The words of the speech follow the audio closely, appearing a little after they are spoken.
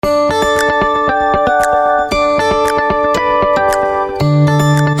Hello,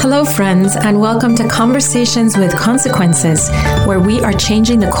 friends, and welcome to Conversations with Consequences, where we are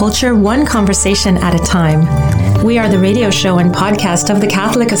changing the culture one conversation at a time. We are the radio show and podcast of the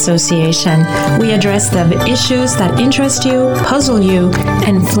Catholic Association. We address the issues that interest you, puzzle you,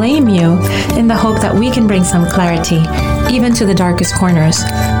 inflame you, in the hope that we can bring some clarity, even to the darkest corners.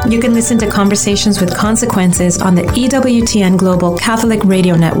 You can listen to Conversations with Consequences on the EWTN Global Catholic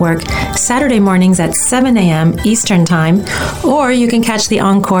Radio Network, Saturday mornings at 7 a.m. Eastern Time, or you can catch the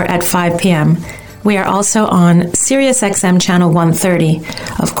encore at 5 p.m. We are also on SiriusXM Channel 130.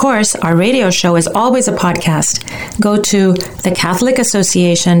 Of course, our radio show is always a podcast. Go to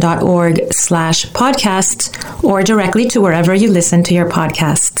thecatholicassociation.org/podcasts or directly to wherever you listen to your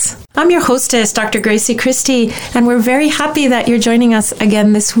podcasts. I'm your hostess, Dr. Gracie Christie, and we're very happy that you're joining us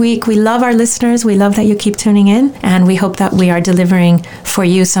again this week. We love our listeners. We love that you keep tuning in, and we hope that we are delivering for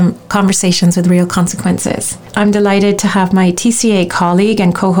you some conversations with real consequences. I'm delighted to have my TCA colleague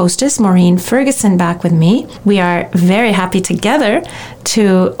and co-hostess, Maureen Ferguson, back with me. We are very happy together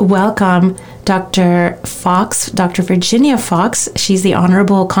to welcome Dr. Fox, Dr. Virginia Fox. She's the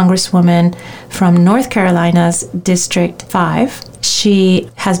Honorable Congresswoman from North Carolina's District 5. She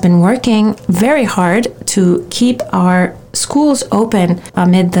has been working very hard to keep our schools open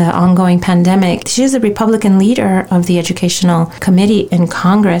amid the ongoing pandemic. She is a Republican leader of the Educational Committee in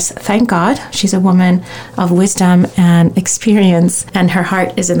Congress. Thank God. She's a woman of wisdom and experience, and her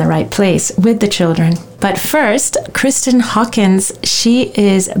heart is in the right place with the children. But first, Kristen Hawkins, she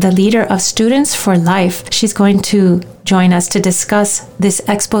is the leader of Students for Life. She's going to join us to discuss this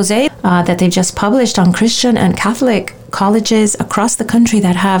expose that they've just published on Christian and Catholic colleges across the country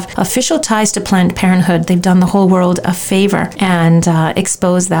that have official ties to Planned Parenthood. They've done the whole world a favor and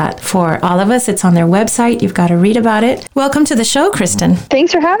exposed that for all of us. It's on their website. You've got to read about it. Welcome to the show, Kristen.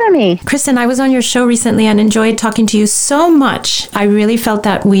 Thanks for having me. Kristen, I was on your show recently and enjoyed talking to you so much. I really felt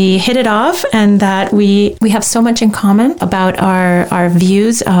that we hit it off and that we have so much in common about our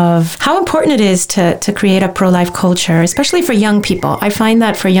views of how important it is to create a pro-life culture, especially for young people. I find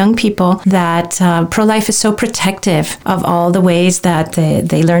that for young people that pro-life is so protective of all the ways that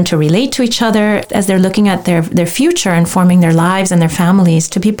they learn to relate to each other as they're looking at their future and forming their lives and their families.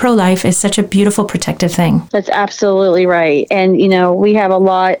 To be pro-life is such a beautiful protective thing. That's absolutely right. And, we have a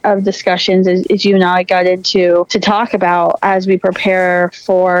lot of discussions as you and I got into to talk about as we prepare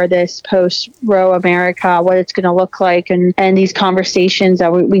for this post-Roe America, what it's going to look like and these conversations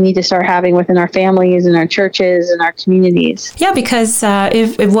that we need to start having within our families and our churches and our communities. Yeah, because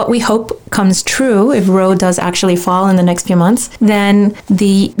if what we hope comes true, if Roe does actually fall in the next few months, then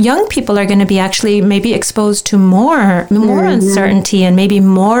the young people are going to be actually maybe exposed to more uncertainty and maybe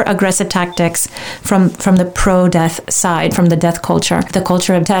more aggressive tactics from the pro-death side, from the death culture, the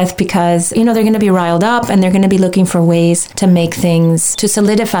culture of death, because, they're going to be riled up and they're going to be looking for ways to make things, to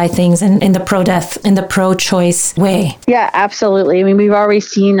solidify things in the pro-death, in the pro-choice way. Yeah, absolutely. I mean, we've already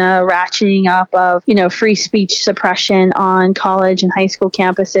seen a ratcheting up of, free speech suppression on college and high school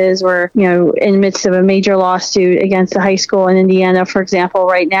campuses. We're, in the midst of a major lawsuit against a high school in Indiana, for example,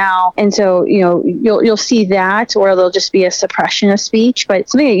 right now. And so, you'll see that, or there'll just be a suppression of speech. But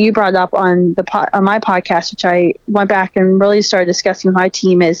something that you brought up on my podcast, which I went back and really started discussing with my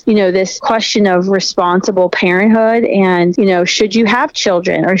team, is, this question of responsible parenthood and, should you have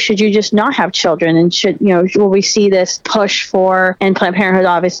children or should you just not have children? And will we see this push for, and Planned Parenthood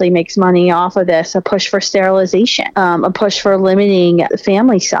obviously makes money off of this, a push for sterilization, a push for limiting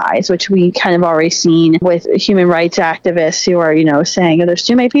family size, which we kind of already seen with human rights activists who are, saying there's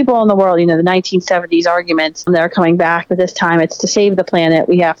too many people in the world, the 1970s arguments that are coming back, but this time it's to save the planet.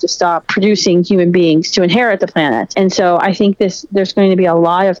 We have to stop producing human beings to inherit the planet. And so I think there's going to be a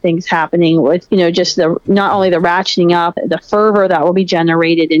lot of things happening with, just not only the ratcheting up, the fervor that will be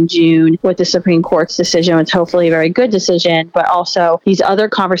generated in June with the Supreme Court's decision, it's hopefully a very good decision, but also these other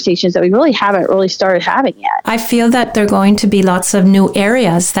conversations that we really haven't really started having yet. I feel that there are going to be lots of new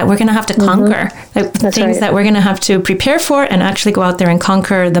areas that we're going to have to conquer, things right. that we're going to have to prepare for and actually go out there and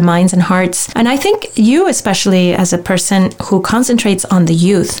conquer the minds and hearts. And I think you, especially as a person who concentrates on the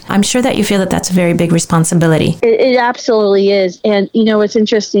youth, I'm sure that you feel that that's a very big responsibility. It absolutely is. And, what's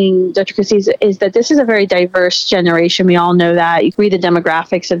interesting, Dr. Christie, is that this is a very diverse generation. We all know that. You read the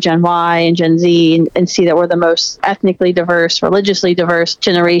demographics of Gen Y and Gen Z, diversity and see that we're the most ethnically diverse, religiously diverse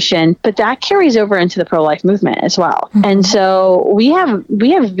generation. But that carries over into the pro-life movement as well. Mm-hmm. And so we have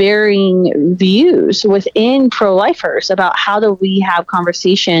varying views within pro-lifers about how do we have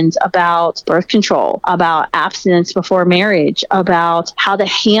conversations about birth control, about abstinence before marriage, about how to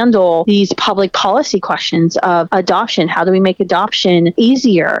handle these public policy questions of adoption. How do we make adoption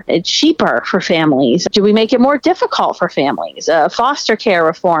easier and cheaper for families? Do we make it more difficult for families? Foster care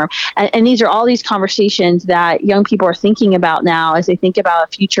reform. And these are all these conversations that young people are thinking about now as they think about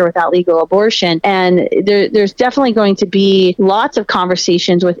a future without legal abortion. And there's definitely going to be lots of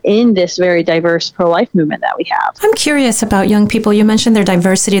conversations within this very diverse pro-life movement that we have. I'm curious about young people. You mentioned their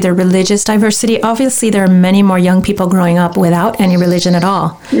diversity, their religious diversity. Obviously, there are many more young people growing up without any religion at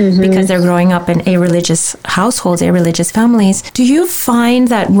all, mm-hmm. because they're growing up in a-religious households, a-religious families. Do you find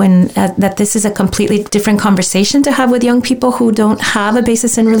that that this is a completely different conversation to have with young people who don't have a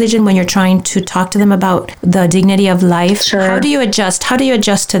basis in religion when you're trying to talk to them about the dignity of life? Sure. How do you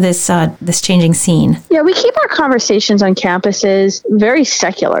adjust to this changing scene? Yeah, we keep our conversations on campuses very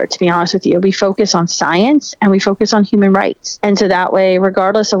secular, to be honest with you. We focus on science and we focus on human rights. And so that way,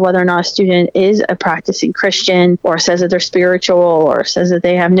 regardless of whether or not a student is a practicing Christian or says that they're spiritual or says that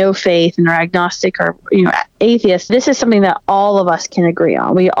they have no faith and are agnostic or atheist, this is something that all of us can agree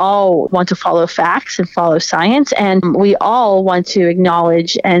on. We all want to follow facts and follow science, and we all want to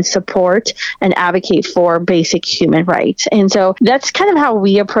acknowledge and support and advocate for basic human rights. And so that's kind of how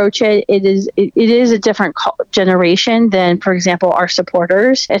we approach it. It is a different generation than, for example, our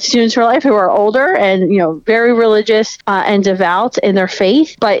supporters at Students for Life, who are older and very religious and devout in their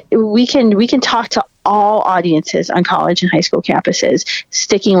faith. But we can talk to all audiences on college and high school campuses,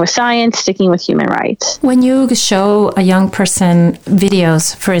 sticking with science, sticking with human rights. When you show a young person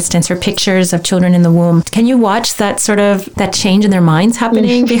videos, for instance, or pictures of children in the womb, can you watch that change in their minds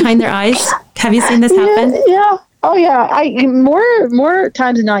happening behind their eyes? Have you seen this happen? Yeah. Oh, yeah. More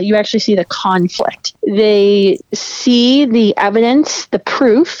times than not, you actually see the conflict. They see the evidence, the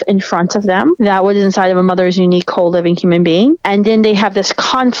proof in front of them that was inside of a mother's unique whole living human being. And then they have this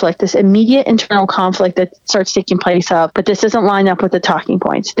conflict, this immediate internal conflict that starts taking place of, but this doesn't line up with the talking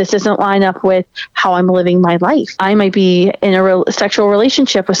points. This doesn't line up with how I'm living my life. I might be in a sexual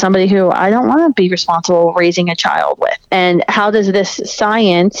relationship with somebody who I don't want to be responsible for raising a child with. And how does this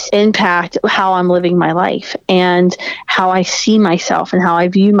science impact how I'm living my life and how I see myself and how I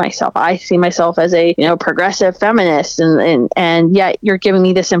view myself? I see myself as a progressive feminist, and yet you're giving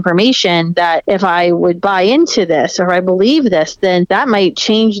me this information that if I would buy into this or I believe this, then that might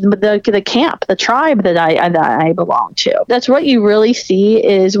change the camp, the tribe that I belong to. That's what you really see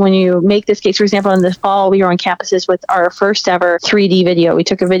is when you make this case. For example, in the fall, we were on campuses with our first ever 3D video. We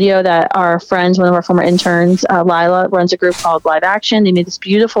took a video that our friends, one of our former interns, Lila, runs a group called Live Action. They made this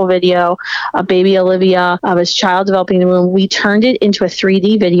beautiful video of baby Olivia, of his child developing in the womb. We turned it into a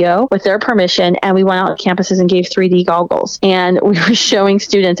 3D video with their permission, and we went out to campuses and gave 3D goggles, and we were showing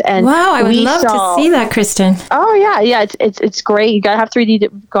students. And wow, I would love to see that, Kristen. Oh yeah, it's great. You gotta have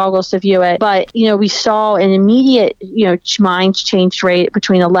 3D goggles to view it. But we saw an immediate mind change rate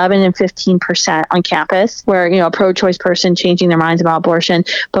between 11 and 15% on campus, where a pro-choice person changing their minds about abortion.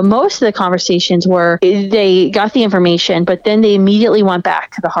 But most of the conversations were they got the information, but then they immediately went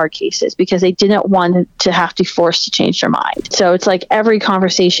back to the hard cases because they didn't want to have to be forced to change their mind. So it's like every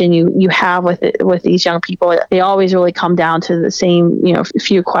conversation you have with these young people, they always really come down to the same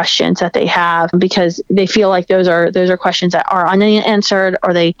few questions that they have, because they feel like those are questions that are unanswered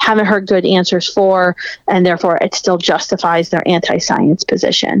or they haven't heard good answers for, and therefore it still justifies their anti-science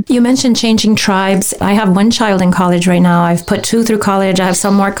position. You mentioned changing tribes. I have one child in college right now. I've put 2 through college. I have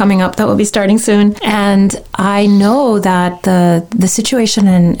some more coming up that will be starting soon. And I know that the situation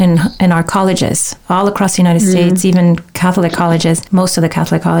in our colleges all across the United States, even Catholic colleges, most of the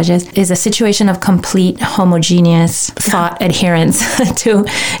Catholic colleges, is a situation of complete homogeneous thought adherence to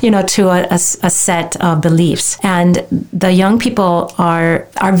a set of beliefs. And the young people are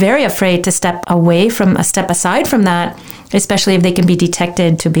very afraid to step aside from that, especially if they can be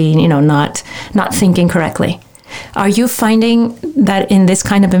detected to be, not thinking correctly. Are you finding that in this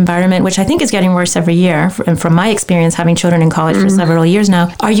kind of environment, which I think is getting worse every year, and from my experience having children in college for several years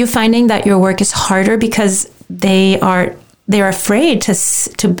now, are you finding that your work is harder because they're afraid to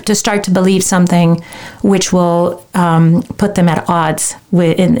start to believe something which will put them at odds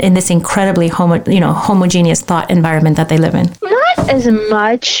with in this incredibly homogeneous thought environment that they live in? Not as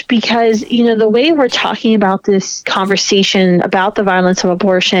much, because the way we're talking about this conversation about the violence of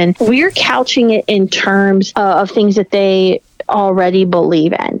abortion, we're couching it in terms of things that they already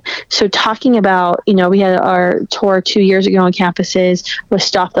believe in. So talking about, we had our tour 2 years ago on campuses with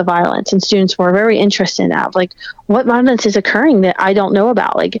Stop the Violence, and students were very interested in that. Like, what violence is occurring that I don't know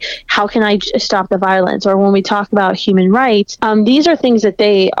about? Like, how can I stop the violence? Or when we talk about human rights, these are things that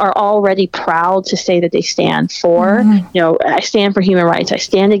they are already proud to say that they stand for. I stand for human rights. I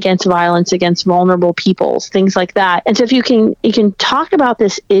stand against violence against vulnerable peoples, things like that. And so if you can talk about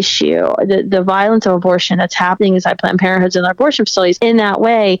this issue, the violence of abortion that's happening inside Planned Parenthoods and abortion facilities in that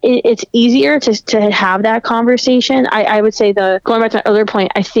way, it's easier to have that conversation. I would say going back to my earlier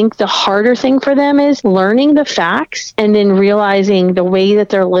point, I think the harder thing for them is learning the facts and then realizing the way that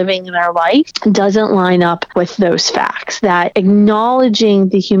they're living their life doesn't line up with those facts. That acknowledging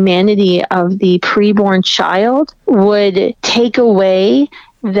the humanity of the preborn child would take away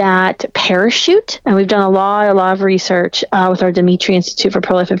that parachute. And we've done a lot of research with our Dimitri Institute for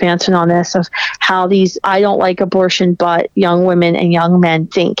Pro-Life Advancement on this, of how these I don't like abortion but young women and young men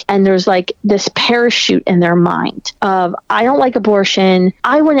think. And there's like this parachute in their mind of, I don't like abortion,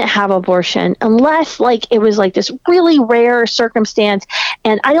 I wouldn't have abortion unless like it was like this really rare circumstance,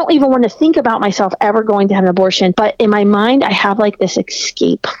 and I don't even want to think about myself ever going to have an abortion. But in my mind, I have like this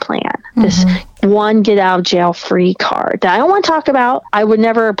escape plan, this one get out of jail free card that I don't want to talk about. I would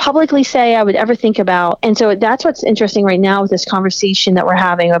never publicly say I would ever think about. And so that's what's interesting right now with this conversation that we're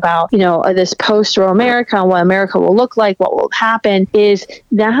having about, this post-Roe America and what America will look like, what will happen, is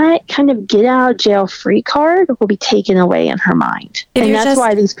that kind of get out of jail free card will be taken away in her mind. And that's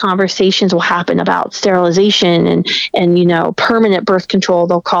why these conversations will happen about sterilization and permanent birth control,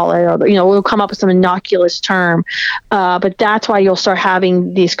 they'll call it, or, we'll come up with some innocuous term. But that's why you'll start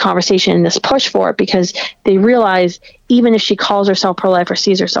having these conversations and this push for it, because they realize even if she calls herself pro-life or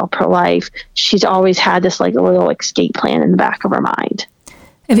sees herself pro-life, she's always had this like a little escape plan in the back of her mind.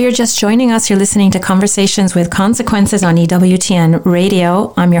 If you're just joining us, you're listening to Conversations with Consequences on EWTN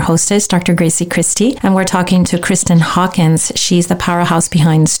Radio. I'm your hostess, Dr. Gracie Christie, and we're talking to Kristen Hawkins. She's the powerhouse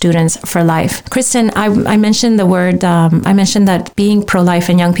behind Students for Life. Kristen, I mentioned the word, I mentioned that being pro-life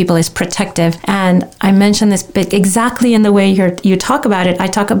in young people is protective, and I mentioned this exactly in the way you talk about it. I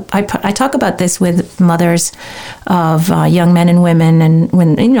talk about this with mothers of young men and women, and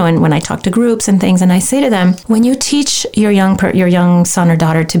when I talk to groups and things, and I say to them, when you teach your young son or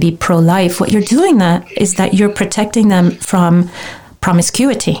daughter to be pro-life, what you're doing is that you're protecting them from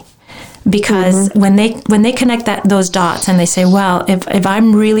promiscuity. Because when they connect those dots and they say, well, if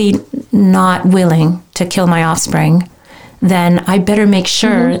I'm really not willing to kill my offspring, then I better make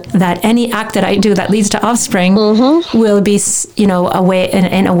sure that any act that I do that leads to offspring will be, in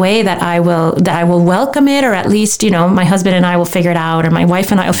a way that I will welcome it, or at least, my husband and I will figure it out, or my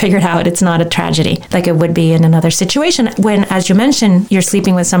wife and I will figure it out. It's not a tragedy like it would be in another situation when, as you mentioned, you're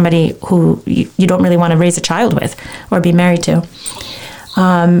sleeping with somebody who you don't really want to raise a child with or be married to.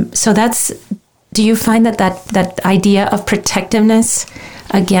 Do you find that idea of protectiveness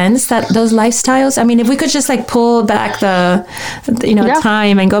against those lifestyles? I mean, if we could just like pull back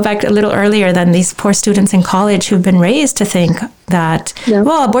time and go back a little earlier than these poor students in college who've been raised to think that,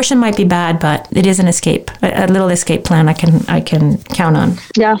 well, abortion might be bad, but it is an escape, a little escape plan I can count on.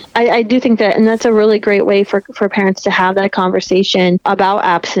 Yeah, I do think that, and that's a really great way for parents to have that conversation about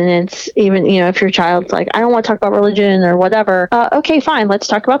abstinence. Even, if your child's like, I don't want to talk about religion or whatever. Okay, fine. Let's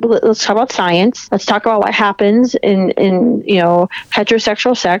talk about science. Let's talk about what happens in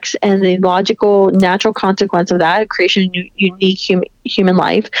heterosexual sex and the logical, natural consequence of that, creation of unique human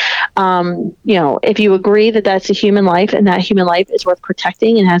life. If you agree that that's a human life and that human life is worth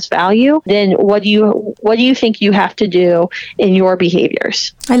protecting and has value, then what do you think you have to do in your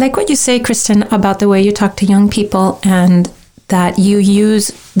behaviors? I like what you say, Kristen, about the way you talk to young people, and that you use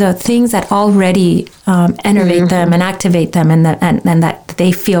the things that already enervate them and activate them, and that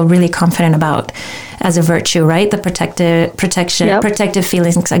they feel really confident about as a virtue, right? The protective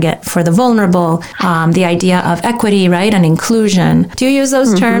feelings again for the vulnerable, the idea of equity, right, and inclusion. Do you use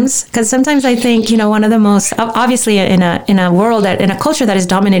those terms? Because sometimes I think one of the most obviously in a world in a culture that is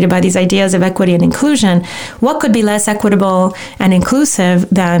dominated by these ideas of equity and inclusion, what could be less equitable and inclusive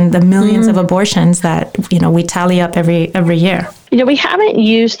than the millions of abortions that we tally up every year? We haven't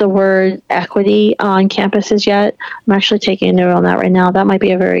used the word equity on campuses yet. I'm actually taking a note on that right now. That might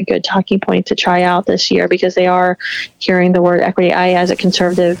be a very good talking point to try out this year, because they are hearing the word equity. I, as a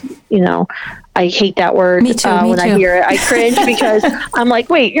conservative, I hate that word. Me too. I hear it. I cringe because I'm like,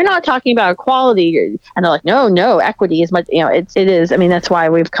 wait, you're not talking about equality. And they're like, no, equity is much, it is. I mean, that's why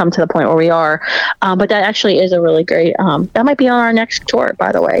we've come to the point where we are. But that actually is a really great, that might be on our next tour,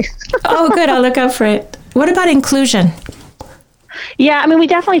 by the way. Oh, good. I'll look out for it. What about inclusion? Yeah, I mean, we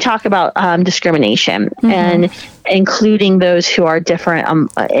definitely talk about discrimination, and including those who are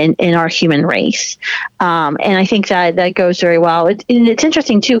different in our human race. And I think that goes very well. It's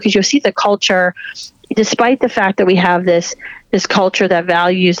interesting too, because you'll see the culture, despite the fact that we have this culture that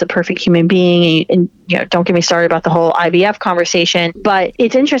values the perfect human being, and don't get me started about the whole IVF conversation, but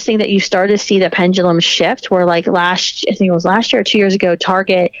it's interesting that you start to see the pendulum shift where, like I think it was last year or 2 years ago,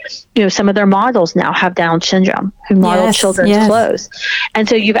 Target, some of their models now have Down syndrome who model children's clothes. And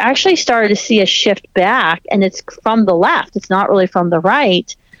so you've actually started to see a shift back, and it's from the left. It's not really from the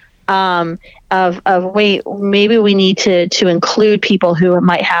right. Wait, maybe we need to include people who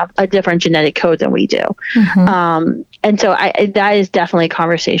might have a different genetic code than we do. And so that is definitely a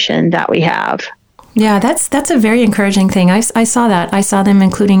conversation that we have. Yeah, that's a very encouraging thing. I saw that. I saw them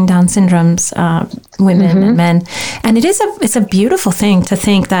including Down syndrome's women and men. And it's a beautiful thing to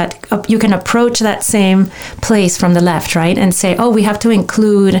think that you can approach that same place from the left, right? And say, oh, we have to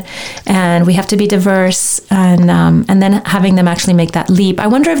include and we have to be diverse, and then having them actually make that leap. I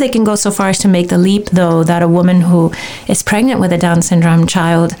wonder if they can go so far as to make the leap, though, that a woman who is pregnant with a Down syndrome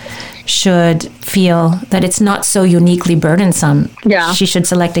child should feel that it's not so uniquely burdensome. Yeah. She should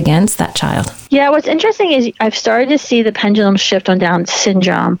select against that child. Yeah, what's interesting is I've started to see the pendulum shift on Down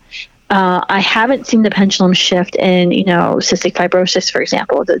syndrome. I haven't seen the pendulum shift in, cystic fibrosis, for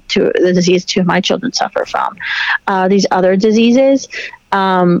example, the disease two of my children suffer from. These other diseases,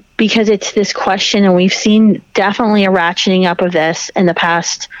 because it's this question, and we've seen definitely a ratcheting up of this in the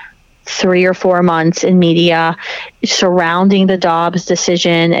past 3 or 4 months in media surrounding the Dobbs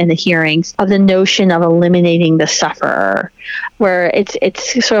decision and the hearings, of the notion of eliminating the sufferer, where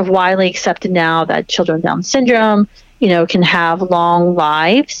it's sort of widely accepted now that children with Down syndrome, can have long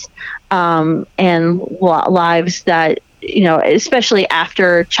lives, and lives that, especially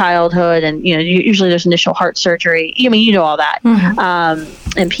after childhood, and usually there's initial heart surgery. All that,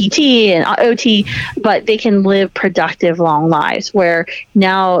 and PT and OT, but they can live productive long lives. Where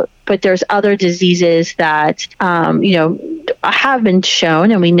now, but there's other diseases that have been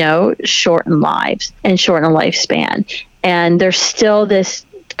shown, and we know shorten lives and shorten lifespan. And there's still this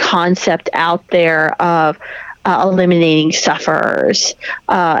concept out there of eliminating sufferers,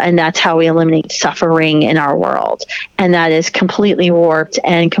 and that's how we eliminate suffering in our world. And that is completely warped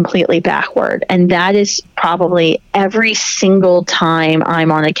and completely backward. And that is probably every single time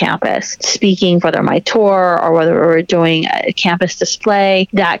I'm on a campus speaking, whether my tour or whether we're doing a campus display,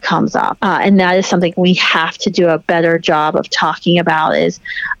 that comes up. And that is something we have to do a better job of talking about, is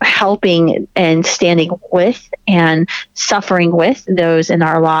helping and standing with and suffering with those in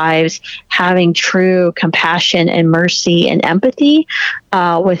our lives, having true compassion and mercy and empathy,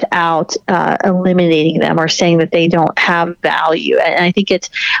 without eliminating them or saying that they don't have value. And I think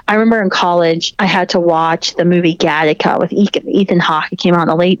I remember in college, I had to watch the movie Gattaca with Ethan Hawke. It came out in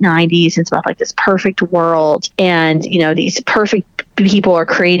the late 90s. It's about like this perfect world. And, these perfect people are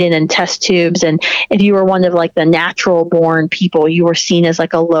created in test tubes. And if you were one of like the natural born people, you were seen as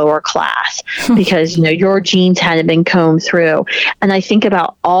like a lower class because, your genes hadn't been combed through. And I think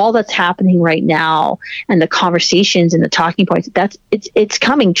about all that's happening right now and the conversations and the talking points, it's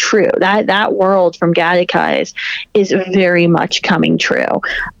coming true. That world from Gattaca is very much coming true.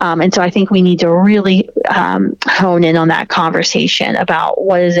 And so I think we need to really hone in on that conversation about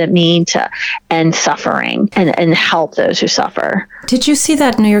what does it mean to end suffering and help those who suffer. Did you see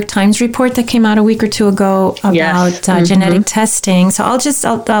that New York Times report that came out a week or two ago about genetic testing? So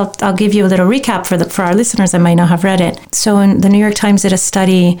I'll give you a little recap for our listeners that might not have read it. So the New York Times did a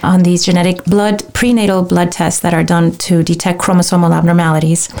study on these genetic prenatal blood tests that are done to detect chromosomal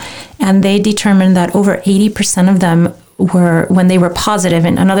abnormalities, and they determined that over 80% of them were, when they were positive,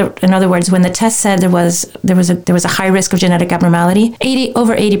 in other words, when the test said there was a high risk of genetic abnormality,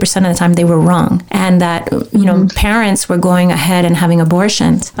 over 80% of the time they were wrong, and that parents were going ahead and having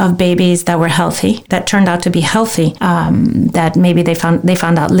abortions of babies that were healthy, that turned out to be healthy, that maybe they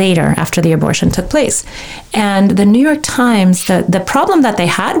found out later after the abortion took place. And the New York Times, the problem that they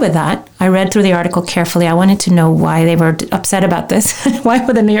had with that, I read through the article carefully. I wanted to know why they were upset about this. Why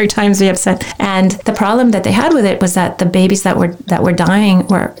would the New York Times be upset? And the problem that they had with it was that the babies that were dying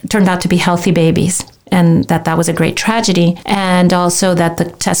turned out to be healthy babies, and that was a great tragedy, and also that the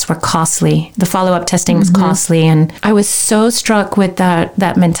tests were costly. The follow-up testing was costly, and I was so struck with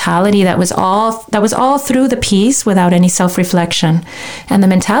that mentality that was all through the piece without any self-reflection. And the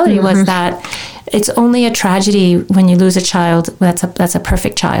mentality was that it's only a tragedy when you lose a child that's a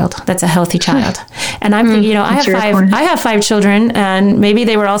perfect child, that's a healthy child. And I'm thinking, I have 5 children, and maybe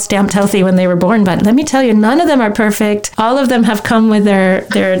they were all stamped healthy when they were born, but let me tell you, none of them are perfect. All of them have come with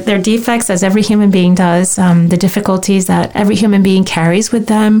their defects, as every human being does, the difficulties that every human being carries with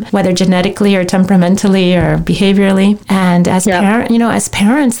them, whether genetically or temperamentally or behaviorally. And as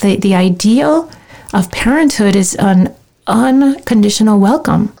parents, the ideal of parenthood is an unconditional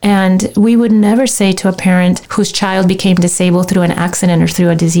welcome. And we would never say to a parent whose child became disabled through an accident or through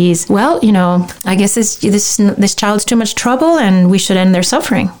a disease, well, I guess this child's too much trouble and we should end their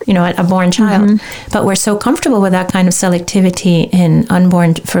suffering, a born child. Mm-hmm. But we're so comfortable with that kind of selectivity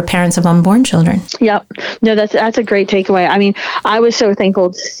for parents of unborn children. Yep. No, that's a great takeaway. I mean, I was so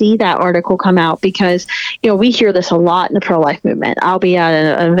thankful to see that article come out because, we hear this a lot in the pro-life movement. I'll be at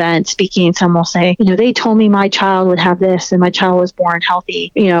an event speaking and someone will say, they told me my child would have this and my child was born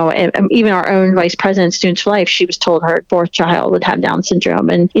healthy. And even our own vice president, Students for Life, she was told her 4th child would have Down syndrome.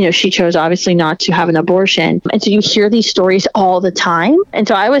 And, she chose obviously not to have an abortion. And so you hear these stories all the time. And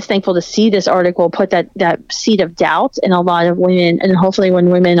so I was thankful to see this article put that seed of doubt in a lot of women. And hopefully when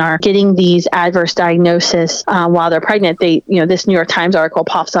women are getting these adverse diagnoses while they're pregnant, this New York Times article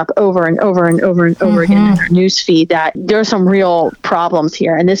pops up over and over and over and over again in their news feed that there's some real problems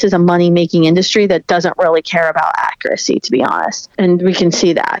here. And this is a money-making industry that doesn't really care about accuracy, to be honest. And we can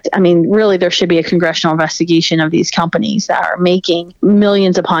see that. I mean, really, there should be a congressional investigation of these companies that are making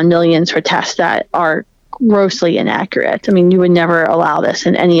millions upon millions for tests that are grossly inaccurate. I mean, you would never allow this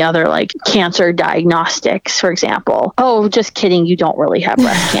in any other cancer diagnostics, for example. Oh, just kidding. You don't really have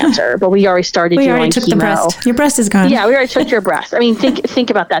breast cancer, but we already started doing already took chemo. The breast. Your breast is gone. Yeah, we already took your breast. I mean,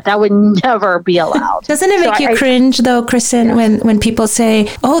 think about that. That would never be allowed. Doesn't it make you cringe though, Kristen, when people say,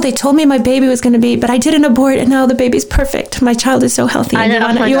 oh, they told me my baby was going to be, but I did an abort and now the baby's perfect. My child is so healthy.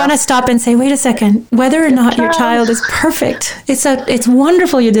 You want to stop and say, wait a second, whether or not your child is perfect, it's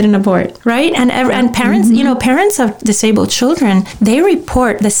wonderful you did an abort, right? And parents, parents of disabled children, they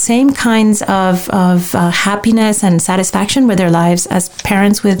report the same kinds of happiness and satisfaction with their lives as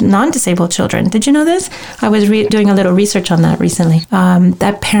parents with non-disabled children. Did you know this? I was doing a little research on that recently.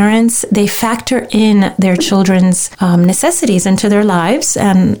 That parents, they factor in their children's necessities into their lives,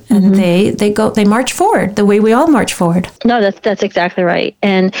 and they march forward the way we all march forward. No, that's exactly right.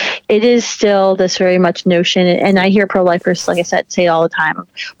 And it is still this very much notion, and I hear pro-lifers, like I said, say it all the time,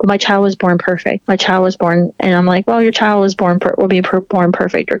 well, my child was born perfect. My child was born, and I'm like, well, your child was born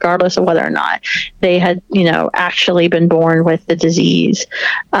perfect, regardless of whether or not they had, actually been born with the disease.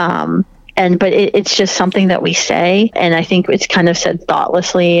 But it's just something that we say, and I think it's kind of said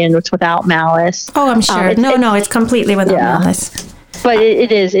thoughtlessly and it's without malice. Oh, I'm sure. It's completely without malice. But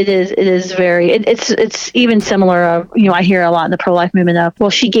it is very, it's even similar of, I hear a lot in the pro-life movement of,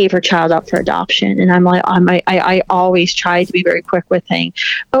 well, she gave her child up for adoption. And I'm like, I always try to be very quick with saying,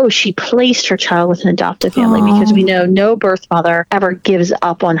 oh, she placed her child with an adoptive family, because we know no birth mother ever gives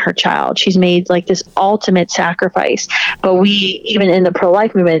up on her child. She's made this ultimate sacrifice. But we, even in the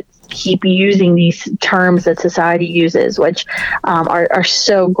pro-life movement, keep using these terms that society uses, which are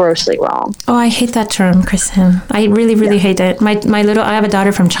so grossly wrong. Oh, I hate that term, Kristen. I really, really hate it. I have a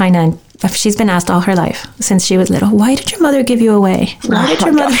daughter from China, and she's been asked all her life since she was little, why did your mother give you away? Why did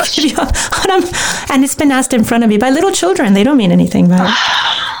your mother give you away? And it's been asked in front of me by little children. They don't mean anything, but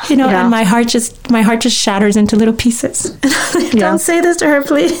and my heart just shatters into little pieces. Don't say this to her,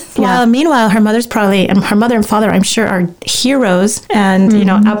 please. Yeah. Well, meanwhile, her mother and father, I'm sure, are heroes and,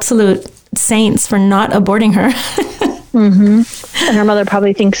 absolute saints for not aborting her. Mm-hmm. And her mother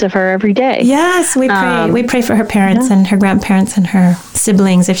probably thinks of her every day. Yes, we pray. We pray for her parents and her grandparents and her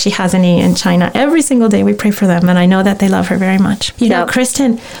siblings, if she has any in China. Every single day we pray for them, and I know that they love her very much. You know,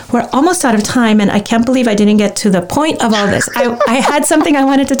 Kristen, we're almost out of time, and I can't believe I didn't get to the point of all this. I had something I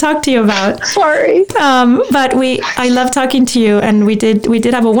wanted to talk to you about. Sorry. But I love talking to you, and we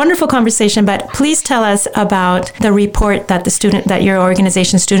did have a wonderful conversation. But please tell us about the report that your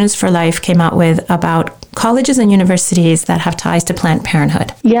organization, Students for Life, came out with about colleges and universities that have ties to Planned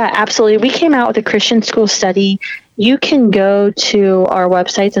Parenthood. Yeah, absolutely. We came out with a Christian school study. You can go to our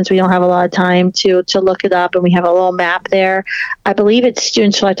website, since we don't have a lot of time to look it up, and we have a little map there. I believe it's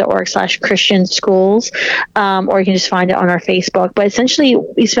studentsforlife.org/Christian schools, or you can just find it on our Facebook. But essentially,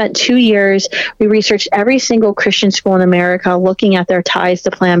 we spent 2 years, we researched every single Christian school in America, looking at their ties to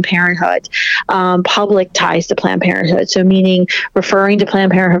Planned Parenthood, public ties to Planned Parenthood. So meaning referring to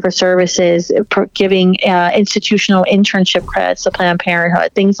Planned Parenthood for services, giving institutional internship credits to Planned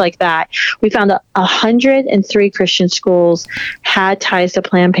Parenthood, things like that. We found 103 Christian schools had ties to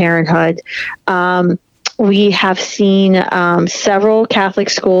Planned Parenthood. we have seen several Catholic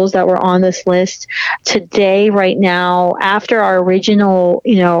schools that were on this list. Today, right now, after our original,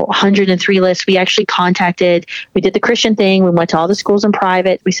 103 list, we actually we did the Christian thing. We went to all the schools in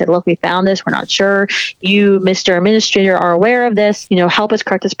private. We said, look, we found this. We're not sure. You, Mr. Administrator, are aware of this. Help us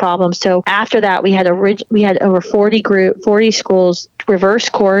correct this problem. So after that, we had over 40 schools reverse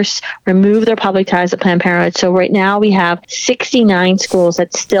course, remove their public ties to Planned Parenthood. So right now we have 69 schools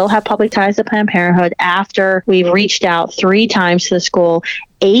that still have public ties to Planned Parenthood after we've reached out 3 times to the school.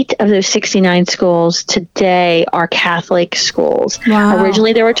 8 of those 69 schools today are Catholic schools. Wow.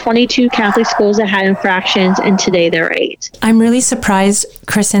 Originally, there were 22 Catholic schools that had infractions, and today there are 8. I'm really surprised,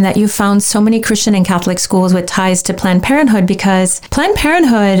 Kristen, that you found so many Christian and Catholic schools with ties to Planned Parenthood, because Planned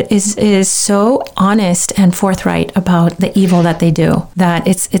Parenthood is so honest and forthright about the evil that they do, that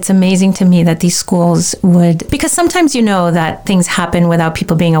it's amazing to me that these schools would, because sometimes that things happen without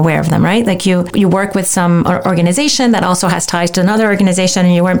people being aware of them, right? Like you work with some organization that also has ties to another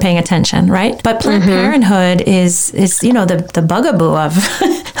organization, and you weren't paying attention, right? But Planned Parenthood is the bugaboo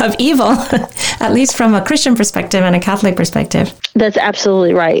of evil, at least from a Christian perspective and a Catholic perspective. That's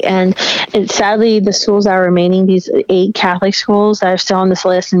absolutely right. And sadly, the schools that are remaining, these 8 Catholic schools that are still on this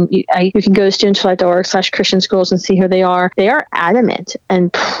list, and you can go to studentsforlife.org/Christian schools and see who they are. They are adamant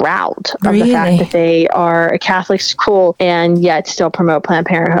and proud of the fact that they are a Catholic school and yet still promote Planned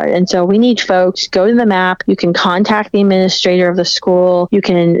Parenthood. And so we need folks, go to the map. You can contact the administrator of the school. You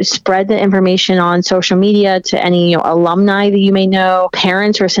can spread the information on social media to any alumni that you may know,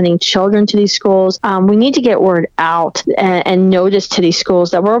 parents who are sending children to these schools. We need to get word out and notice to these schools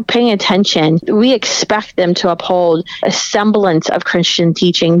that we're paying attention. We expect them to uphold a semblance of Christian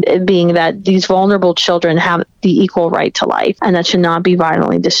teaching, being that these vulnerable children have the equal right to life, and that should not be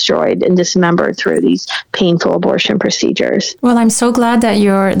violently destroyed and dismembered through these painful abortion procedures. Well, I'm so glad that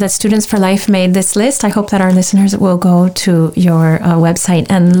Students for Life made this list. I hope that our listeners will go to your website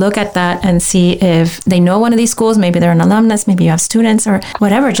and look at that and see if they know one of these schools. Maybe they're an alumnus, maybe you have students or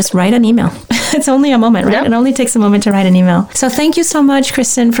whatever. Just write an email. It's only a moment, right? Yep. It only takes a moment to write an email. So thank you so much,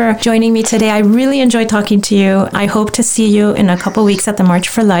 Kristen, for joining me today. I really enjoyed talking to you. I hope to see you in a couple weeks at the March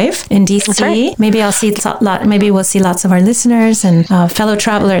for Life in DC. That's right. Maybe we'll see lots of our listeners and fellow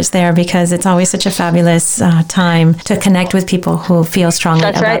travelers there, because it's always such a fabulous time to connect with people who feel strongly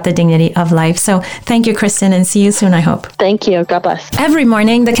about the dignity of life. So thank you, Kristen, and see you soon, I hope. Thank you. God bless. Every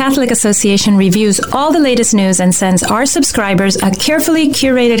morning, the Catholic Association reviews all the latest news and sends our subscribers a carefully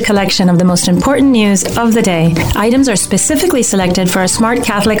curated collection of the most important news of the day. Items are specifically selected for a smart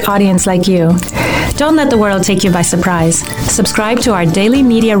Catholic audience like you. Don't let the world take you by surprise. Subscribe to our daily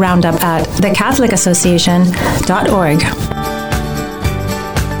media roundup at thecatholicassociation.org.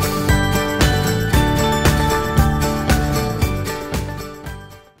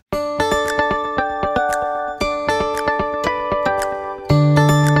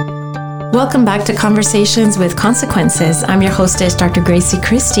 Welcome back to Conversations with Consequences. I'm your hostess, Dr. Gracie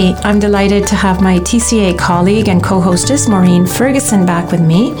Christie. I'm delighted to have my TCA colleague and co-hostess, Maureen Ferguson, back with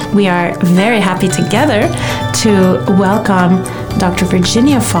me. We are very happy together to welcome Dr.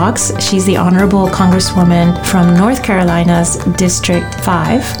 Virginia Fox. She's the Honorable Congresswoman from North Carolina's District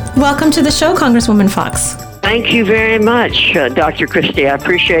 5. Welcome to the show, Congresswoman Fox. Thank you very much, Dr. Christie. I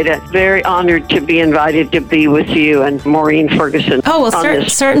appreciate it. Very honored to be invited to be with you and Maureen Ferguson. Oh, well,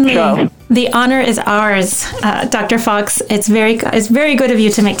 certainly. Show. The honor is ours, Dr. Fox. It's very good of you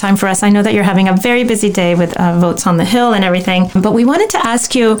to make time for us. I know that you're having a very busy day with votes on the Hill and everything, but we wanted to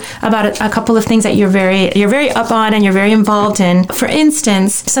ask you about a couple of things that you're very up on and you're very involved in. For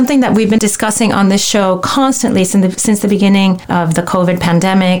instance, something that we've been discussing on this show constantly since the beginning of the COVID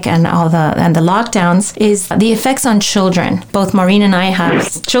pandemic and the lockdowns is the effects on children. Both Maureen and I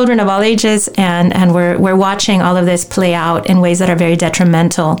have children of all ages, and we're watching all of this play out in ways that are very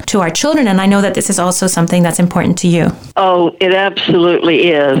detrimental to our children. And I know that this is also something that's important to you. Oh, it absolutely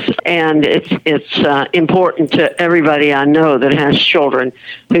is. And it's important to everybody I know that has children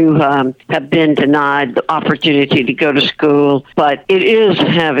who have been denied the opportunity to go to school. But it is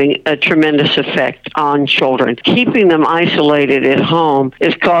having a tremendous effect on children. Keeping them isolated at home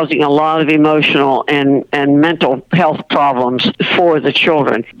is causing a lot of emotional and mental health problems for the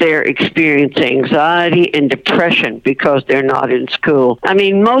children. They're experiencing anxiety and depression because they're not in school. I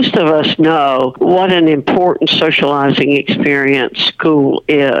mean, most of us us know what an important socializing experience school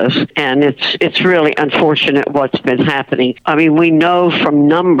is. And it's really unfortunate what's been happening. I mean, we know from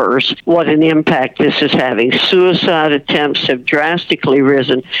numbers what an impact this is having. Suicide attempts have drastically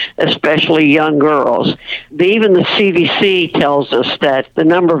risen, especially young girls. Even the CDC tells us that the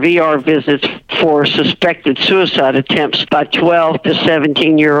number of ER visits for suspected suicide attempts by 12 to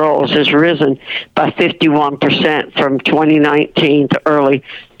 17-year-olds has risen by 51% from 2019 to early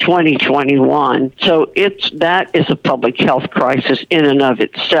 2021. So that is a public health crisis in and of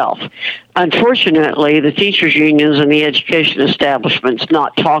itself. Unfortunately, the teachers' unions and the education establishment's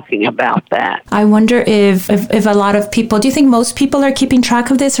not talking about that. I wonder if a lot of people, do you think most people are keeping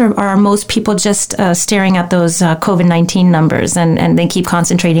track of this, or are most people just staring at those COVID-19 numbers and they keep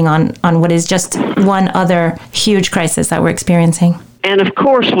concentrating on what is just one other huge crisis that we're experiencing? And of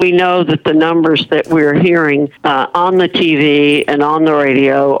course, we know that the numbers that we're hearing on the TV and on the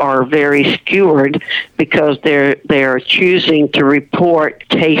radio are very skewed because they're choosing to report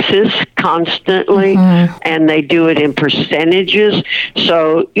cases constantly, and they do it in percentages.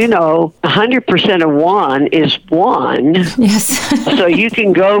 So, 100% of one is one. Yes. So you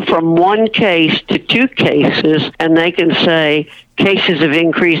can go from one case to two cases, and they can say cases have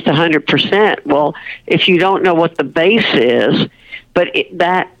increased 100%. Well, if you don't know what the base is, but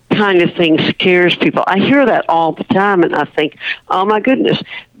that kind of thing scares people. I hear that all the time, and I think, oh, my goodness,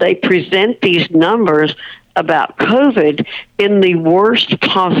 they present these numbers about COVID in the worst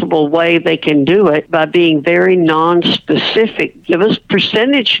possible way they can do it, by being very non-specific. Give us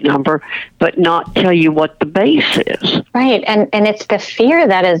percentage number, but not tell you what the base is. Right, and it's the fear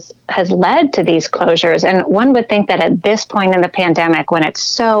that has led to these closures. And one would think that at this point in the pandemic, when it's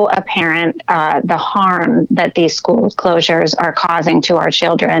so apparent the harm that these school closures are causing to our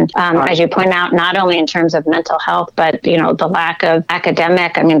children, as you point out, not only in terms of mental health, but the lack of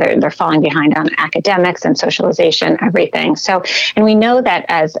academic. I mean, they're falling behind on academics and socialization, everything. So, and we know that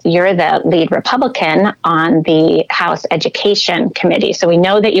as you're the lead Republican on the House Education Committee, so we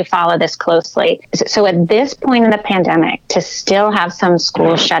know that you follow this closely. So at this point in the pandemic, to still have some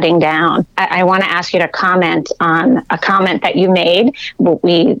schools shutting down, I want to ask you to comment on a comment that you made.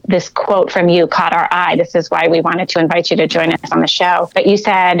 This quote from you caught our eye. This is why we wanted to invite you to join us on the show. But you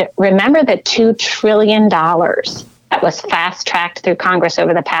said, remember the $2 trillion that was fast-tracked through Congress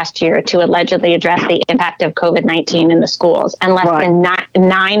over the past year to allegedly address the impact of COVID-19 in the schools, and less than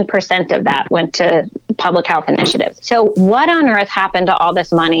 9% of that went to public health initiatives. So what on earth happened to all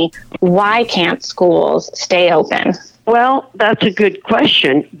this money? Why can't schools stay open? Well, that's a good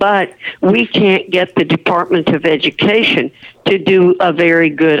question, but we can't get the Department of Education to do a very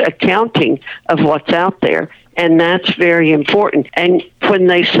good accounting of what's out there. And that's very important. And when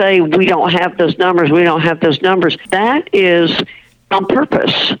they say we don't have those numbers, that is on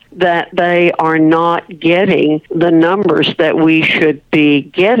purpose, that they are not getting the numbers that we should be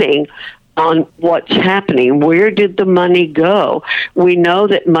getting on what's happening. Where did the money go? We know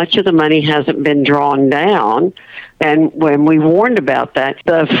that much of the money hasn't been drawn down. And when we warned about that,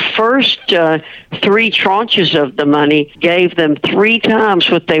 the first 3 tranches of the money gave them 3 times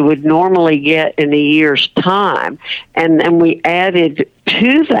what they would normally get in a year's time. And then we added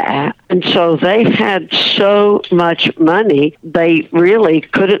to that. And so they had so much money, they really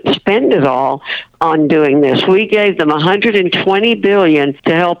couldn't spend it all on doing this. We gave them $120 billion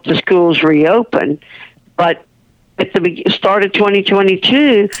to help the schools reopen, but at the start of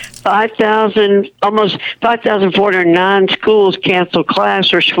 2022, almost 5,409 schools canceled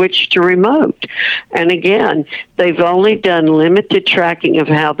class or switched to remote. And again, they've only done limited tracking of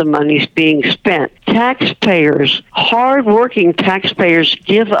how the money's being spent. Taxpayers, hard-working taxpayers,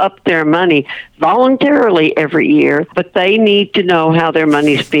 give up their money voluntarily every year, but they need to know how their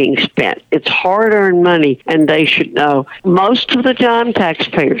money's being spent. It's hard-earned money, and they should know. Most of the time,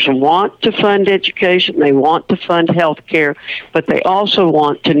 taxpayers want to fund education, they want to fund health care, but they also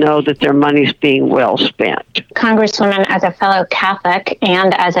want to know that their money's being well spent. Congresswoman, as a fellow Catholic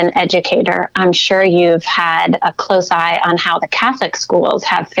and as an educator, I'm sure you've had a close eye on how the Catholic schools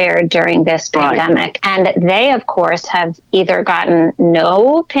have fared during this pandemic. And they, of course, have either gotten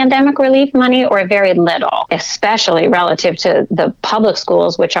no pandemic relief money or very little, especially relative to the public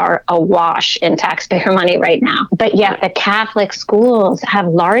schools, which are awash in taxpayer money right now. But yet the Catholic schools have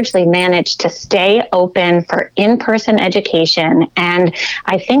largely managed to stay open for in-person education. And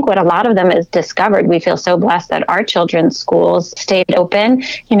I think think what a lot of them has discovered, we feel so blessed that our children's schools stayed open.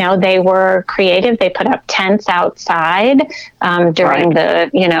 You know, they were creative. They put up tents outside during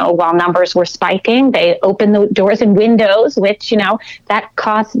while numbers were spiking. They opened the doors and windows, which, that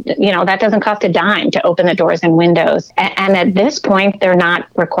doesn't cost a dime to open the doors and windows. And at this point, they're not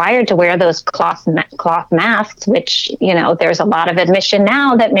required to wear those cloth masks, which, there's a lot of admission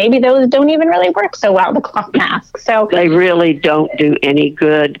now that maybe those don't even really work so well, the cloth masks. So they really don't do any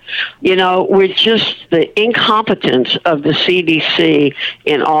good. We're just, the incompetence of the CDC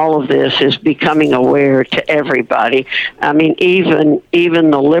in all of this is becoming aware to everybody. I mean, even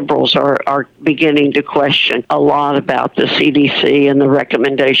the liberals are beginning to question a lot about the CDC and the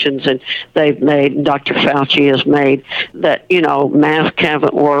recommendations, and Dr. Fauci has made that, masks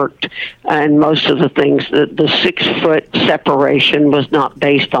haven't worked, and most of the things, the 6-foot separation was not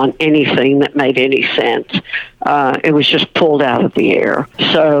based on anything that made any sense. It was just pulled out of the air.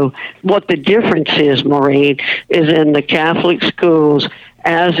 So what the difference is, Maureen, is in the Catholic schools,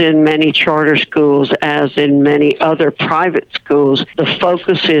 as in many charter schools, as in many other private schools, the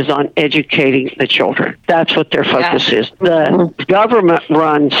focus is on educating the children. That's what their focus is. The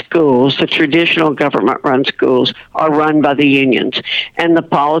government-run schools, the traditional government-run schools, are run by the unions, and the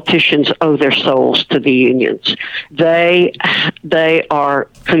politicians owe their souls to the unions. They are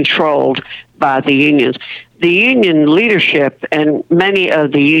controlled by the unions. The union leadership and many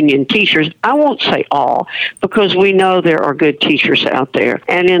of the union teachers, I won't say all, because we know there are good teachers out there.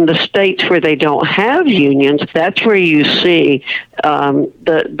 And in the states where they don't have unions, that's where you see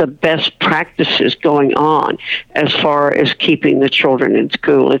the best practices going on as far as keeping the children in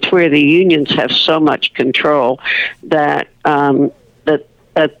school. It's where the unions have so much control that the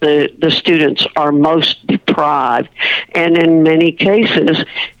students are most deprived. And in many cases,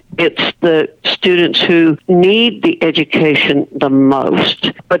 it's the students who need the education the most.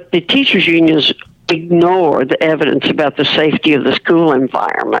 But the teachers' unions ignore the evidence about the safety of the school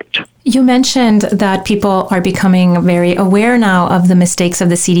environment. You mentioned that people are becoming very aware now of the mistakes of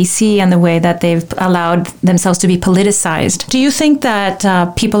the CDC and the way that they've allowed themselves to be politicized. Do you think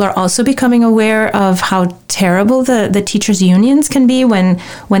that people are also becoming aware of how terrible the teachers' unions can be when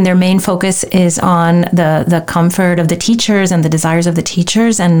their main focus is on the comfort of the teachers and the desires of the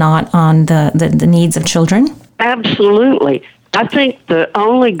teachers and not on the needs of children? Absolutely. I think the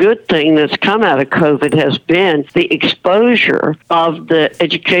only good thing that's come out of COVID has been the exposure of the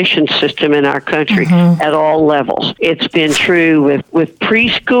education system in our country at all levels. It's been true with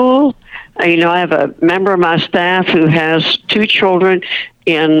preschool. I have a member of my staff who has 2 children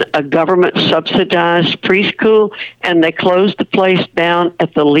in a government-subsidized preschool, and they closed the place down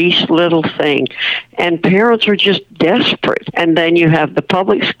at the least little thing. And parents are just desperate. And then you have the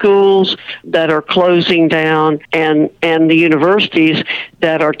public schools that are closing down and the universities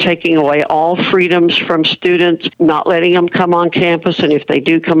that are taking away all freedoms from students, not letting them come on campus. And if they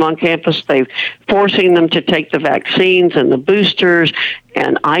do come on campus, they're forcing them to take the vaccines and the boosters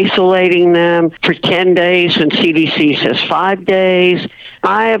and isolating them for 10 days when CDC says 5 days.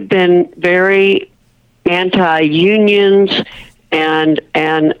 I have been very anti-unions, and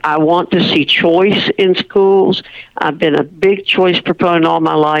I want to see choice in schools. I've been a big choice proponent all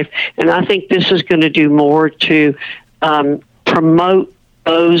my life, and I think this is going to do more to promote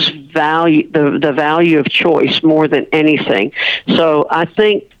those the value of choice more than anything. So I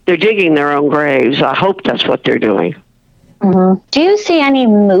think they're digging their own graves. I hope that's what they're doing. Mm-hmm. Do you see any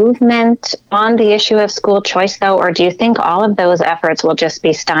movement on the issue of school choice, though, or do you think all of those efforts will just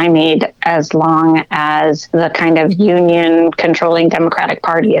be stymied as long as the kind of union-controlling Democratic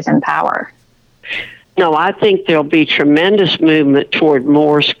Party is in power? No, I think there'll be tremendous movement toward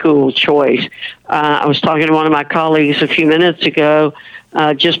more school choice. I was talking to one of my colleagues a few minutes ago,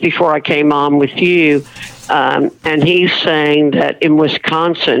 just before I came on with you, and he's saying that in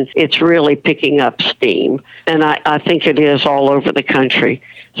Wisconsin, it's really picking up steam. And I think it is all over the country.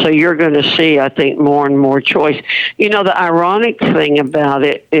 So you're going to see, I think, more and more choice. The ironic thing about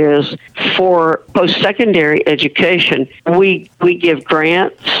it is for post-secondary education, we give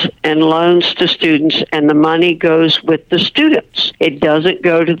grants and loans to students, and the money goes with the students. It doesn't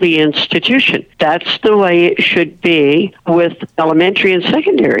go to the institution. That's the way it should be with elementary and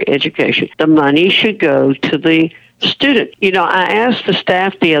secondary education. The money should go to the student. I asked the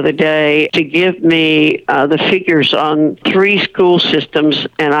staff the other day to give me the figures on 3 school systems,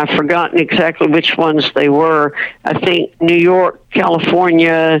 and I've forgotten exactly which ones they were. I think New York,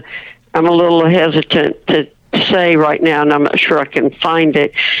 California, I'm a little hesitant to say right now, and I'm not sure I can find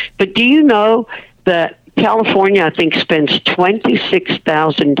it. But do you know that California, I think, spends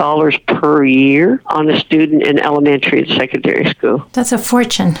 $26,000 per year on a student in elementary and secondary school. That's a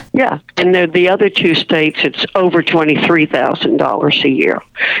fortune. Yeah. And the other two states, it's over $23,000 a year.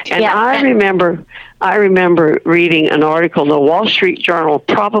 And Yeah. I remember reading an article in the Wall Street Journal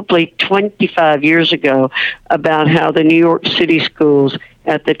probably 25 years ago about how the New York City schools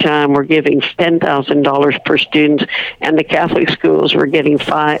at the time were giving $10,000 per student, and the Catholic schools were getting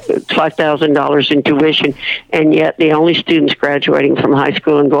 $5,000 in tuition, and yet the only students graduating from high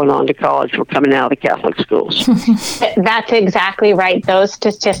school and going on to college were coming out of the Catholic schools. That's exactly right. Those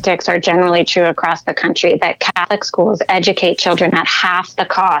statistics are generally true across the country, that Catholic schools educate children at half the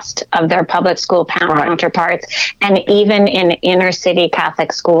cost of their public school counterparts. And even in inner city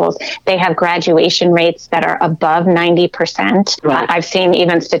Catholic schools, they have graduation rates that are above 90%. Right. I've seen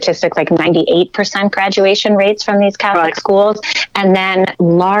even statistics like 98% graduation rates from these Catholic schools, and then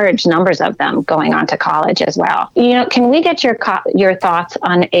large numbers of them going on to college as well. Can we get your thoughts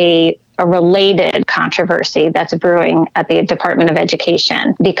on a related controversy that's brewing at the Department of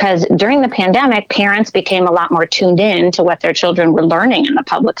Education? Because during the pandemic, parents became a lot more tuned in to what their children were learning in the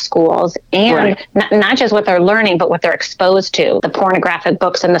public schools, and not just what they're learning, but what they're exposed to, the pornographic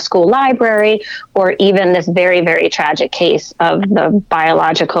books in the school library, or even this very, very tragic case of the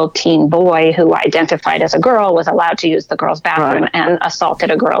biological teen boy who identified as a girl was allowed to use the girl's bathroom and assaulted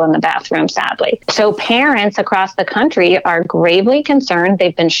a girl in the bathroom, sadly. So parents across the country are gravely concerned.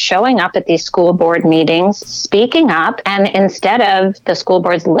 They've been showing up at these school board meetings, speaking up, and instead of the school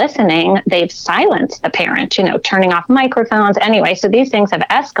boards listening, they've silenced the parent, turning off microphones. Anyway, so these things have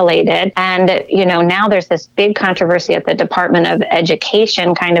escalated, and, now there's this big controversy at the Department of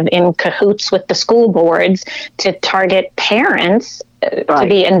Education, kind of in cahoots with the school boards to target parents to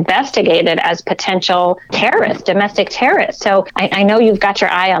be investigated as potential terrorists, domestic terrorists. So I know you've got your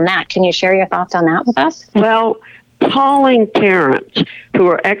eye on that. Can you share your thoughts on that with us? Well, calling parents who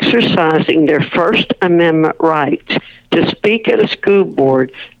are exercising their First Amendment rights to speak at a school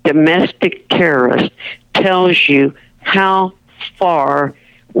board domestic terrorist tells you how far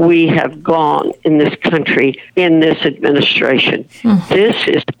we have gone in this country, in this administration. This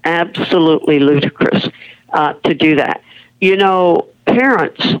is absolutely ludicrous to do that.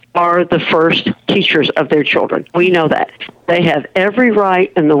 Parents are the first teachers of their children. We know that. They have every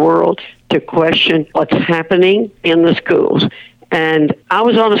right in the world to question what's happening in the schools. And I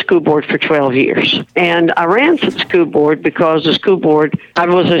was on a school board for 12 years. And I ran for the school board because I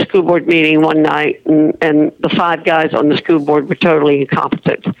was at a school board meeting one night, and the 5 guys on the school board were totally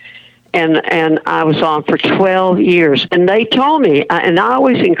incompetent. And I was on for 12 years. And they told me, and I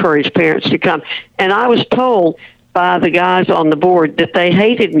always encourage parents to come, and I was told by the guys on the board that they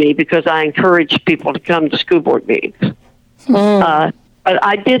hated me because I encouraged people to come to school board meetings. But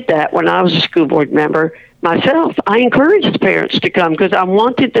I did that when I was a school board member myself. I encouraged parents to come because I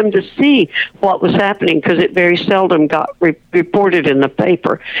wanted them to see what was happening, because it very seldom got reported in the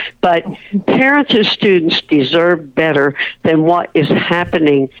paper. But parents and students deserve better than what is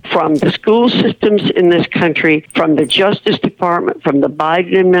happening from the school systems in this country, from the Justice Department, from the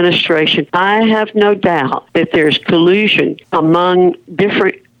Biden administration. I have no doubt that there's collusion among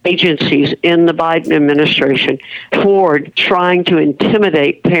different agencies in the Biden administration toward trying to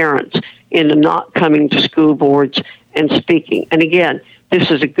intimidate parents into not coming to school boards and speaking. And again,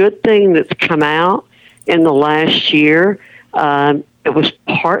 this is a good thing that's come out in the last year. It was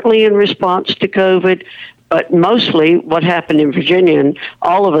partly in response to COVID, but mostly what happened in Virginia, and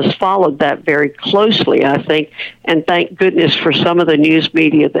all of us followed that very closely, I think, and thank goodness for some of the news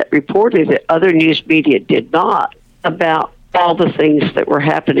media that reported it. Other news media did not, about all the things that were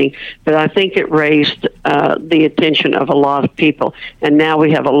happening, but I think it raised the attention of a lot of people. And now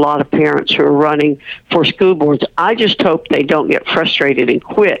we have a lot of parents who are running for school boards. I just hope they don't get frustrated and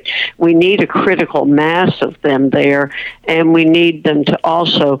quit. We need a critical mass of them there, and we need them to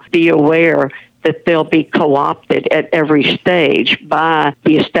also be aware that they'll be co-opted at every stage by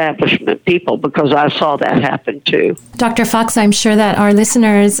the establishment people, because I saw that happen too. Dr. Fox, I'm sure that our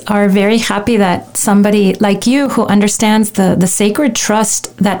listeners are very happy that somebody like you, who understands the sacred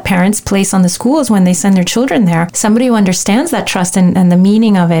trust that parents place on the schools when they send their children there, somebody who understands that trust and the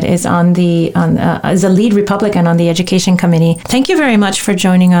meaning of it is as a lead Republican on the Education Committee. Thank you very much for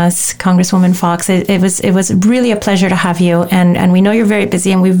joining us, Congresswoman Fox. It was really a pleasure to have you, and we know you're very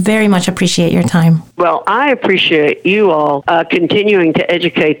busy, and we very much appreciate your time. Well, I appreciate you all continuing to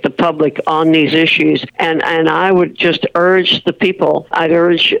educate the public on these issues, and I would just urge the people, I'd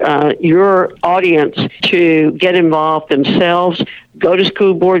urge your audience to get involved themselves, go to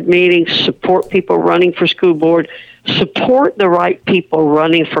school board meetings, support people running for school board, support the right people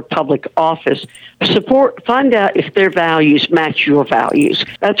running for public office, find out if their values match your values.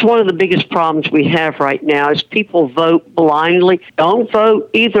 That's one of the biggest problems we have right now is people vote blindly. Don't vote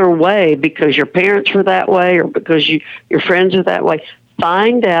either way because your parents were that way or because your friends are that way.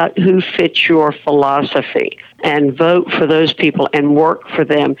 Find out who fits your philosophy and vote for those people and work for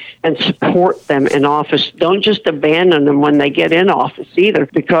them and support them in office. Don't just abandon them when they get in office either,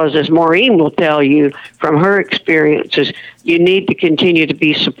 because as Maureen will tell you from her experiences, you need to continue to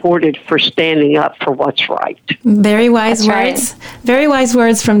be supported for standing up for what's right. Very wise words. Right. Very wise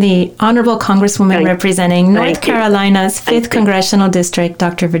words from the Honorable Congresswoman representing North Carolina's 5th Congressional District,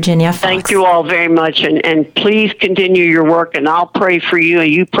 Dr. Virginia Foxx. Thank you all very much, and please continue your work, and I'll pray for you,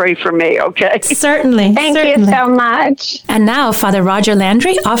 and you pray for me, okay? Certainly. Thank you so much. And now, Father Roger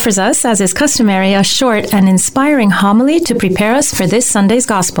Landry offers us, as is customary, a short and inspiring homily to prepare us for this Sunday's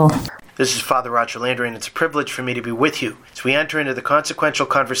Gospel. This is Father Roger Landry, and it's a privilege for me to be with you as we enter into the consequential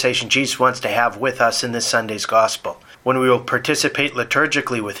conversation Jesus wants to have with us in this Sunday's Gospel, when we will participate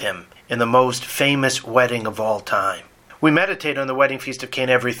liturgically with him in the most famous wedding of all time. We meditate on the wedding feast of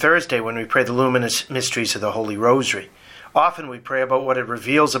Cana every Thursday when we pray the luminous mysteries of the Holy Rosary. Often we pray about what it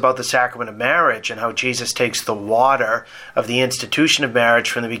reveals about the sacrament of marriage and how Jesus takes the water of the institution of marriage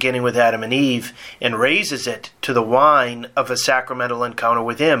from the beginning with Adam and Eve and raises it to the wine of a sacramental encounter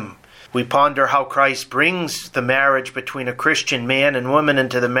with him. We ponder how Christ brings the marriage between a Christian man and woman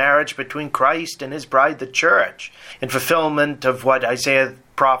into the marriage between Christ and his bride, the church, in fulfillment of what Isaiah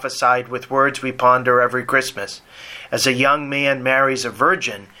prophesied with words we ponder every Christmas. As a young man marries a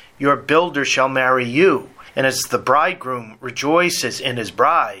virgin, your builder shall marry you. And as the bridegroom rejoices in his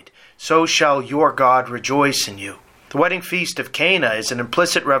bride, so shall your God rejoice in you. The wedding feast of Cana is an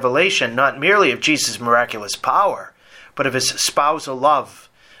implicit revelation not merely of Jesus' miraculous power, but of his spousal love,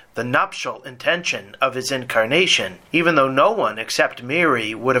 the nuptial intention of his incarnation, even though no one except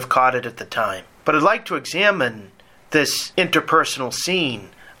Mary would have caught it at the time. But I'd like to examine this interpersonal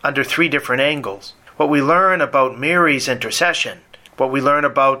scene under 3 different angles. What we learn about Mary's intercession, what we learn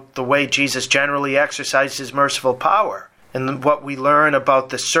about the way Jesus generally exercises merciful power, and what we learn about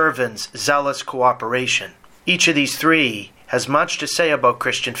the servant's zealous cooperation. Each of these 3 has much to say about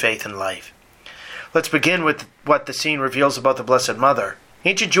Christian faith and life. Let's begin with what the scene reveals about the Blessed Mother.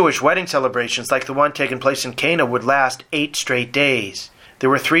 Ancient Jewish wedding celebrations like the one taking place in Cana would last 8 straight days. There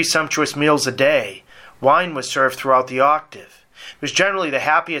were 3 sumptuous meals a day. Wine was served throughout the octave. It was generally the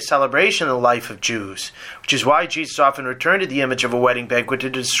happiest celebration in the life of Jews, which is why Jesus often returned to the image of a wedding banquet to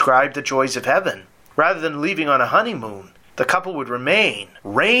describe the joys of heaven. Rather than leaving on a honeymoon, the couple would remain,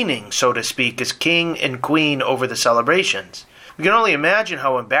 reigning, so to speak, as king and queen over the celebrations. We can only imagine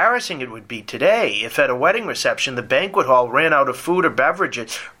how embarrassing it would be today if at a wedding reception the banquet hall ran out of food or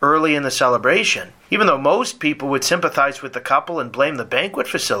beverages early in the celebration. Even though most people would sympathize with the couple and blame the banquet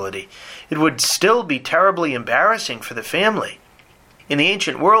facility, it would still be terribly embarrassing for the family. In the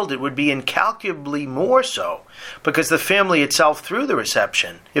ancient world, it would be incalculably more so, because the family itself threw the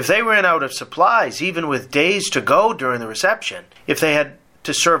reception. If they ran out of supplies, even with days to go during the reception, if they had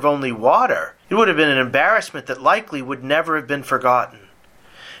to serve only water, it would have been an embarrassment that likely would never have been forgotten.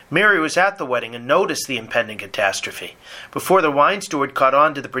 Mary was at the wedding and noticed the impending catastrophe. Before the wine steward caught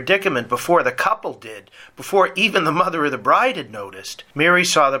on to the predicament, before the couple did, before even the mother of the bride had noticed, Mary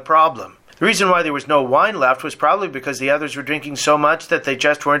saw the problem. The reason why there was no wine left was probably because the others were drinking so much that they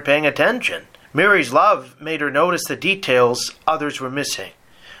just weren't paying attention. Mary's love made her notice the details others were missing.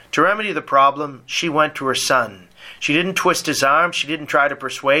 To remedy the problem, she went to her son. She didn't twist his arm. She didn't try to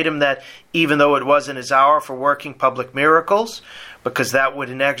persuade him that even though it wasn't his hour for working public miracles, because that would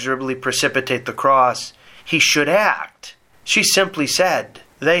inexorably precipitate the cross, he should act. She simply said,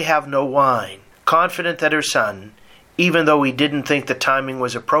 "They have no wine," confident that her son, even though he didn't think the timing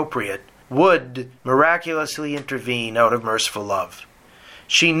was appropriate, would miraculously intervene out of merciful love.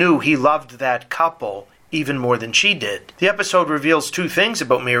 She knew he loved that couple even more than she did. The episode reveals 2 things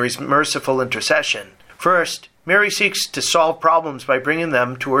about Mary's merciful intercession. First, Mary seeks to solve problems by bringing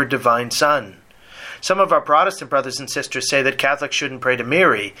them to her divine Son. Some of our Protestant brothers and sisters say that Catholics shouldn't pray to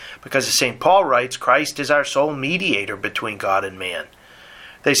Mary because, as St. Paul writes, Christ is our sole mediator between God and man.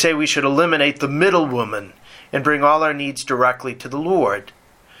 They say we should eliminate the middle woman and bring all our needs directly to the Lord.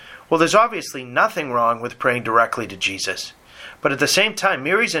 Well, there's obviously nothing wrong with praying directly to Jesus. But at the same time,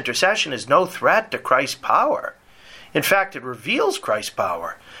 Mary's intercession is no threat to Christ's power. In fact, it reveals Christ's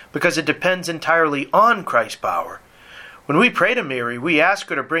power because it depends entirely on Christ's power. When we pray to Mary, we ask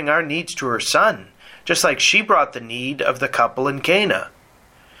her to bring our needs to her Son, just like she brought the need of the couple in Cana.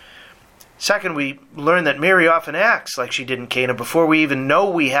 Second, we learn that Mary often acts like she did in Cana before we even know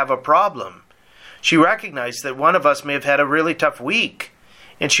we have a problem. She recognized that one of us may have had a really tough week,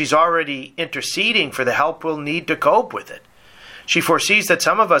 and she's already interceding for the help we'll need to cope with it. She foresees that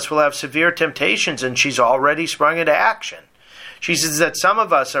some of us will have severe temptations, and she's already sprung into action. She says that some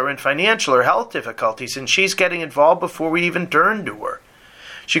of us are in financial or health difficulties, and she's getting involved before we even turn to her.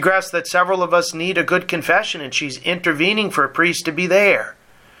 She grasps that several of us need a good confession, and she's intervening for a priest to be there.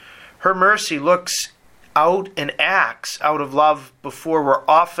 Her mercy looks out and acts out of love before we're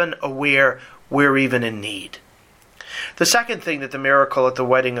often aware we're even in need. The second thing that the miracle at the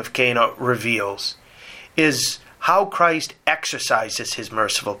wedding of Cana reveals is how Christ exercises his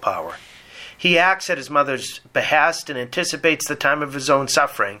merciful power. He acts at his mother's behest and anticipates the time of his own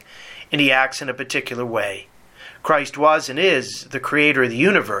suffering, and he acts in a particular way. Christ was and is the creator of the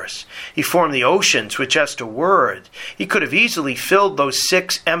universe. He formed the oceans with just a word. He could have easily filled those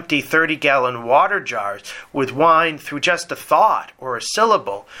 6 empty 30-gallon water jars with wine through just a thought or a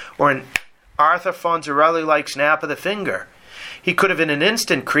syllable or an Arthur Fonzarelli-like snap of the finger. He could have in an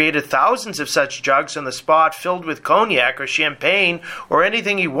instant created thousands of such jugs on the spot filled with cognac or champagne or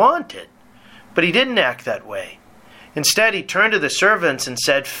anything he wanted. But he didn't act that way. Instead, he turned to the servants and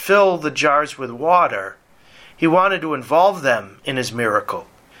said, "Fill the jars with water." He wanted to involve them in his miracle,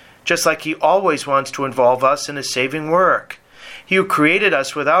 just like he always wants to involve us in his saving work. He who created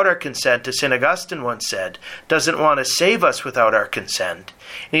us without our consent, as St. Augustine once said, doesn't want to save us without our consent,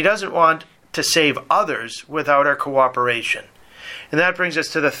 and he doesn't want to save others without our cooperation. And that brings us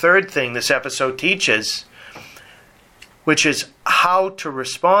to the third thing this episode teaches, which is how to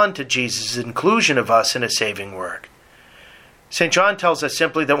respond to Jesus' inclusion of us in his saving work. St. John tells us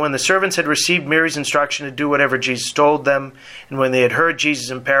simply that when the servants had received Mary's instruction to do whatever Jesus told them, and when they had heard Jesus'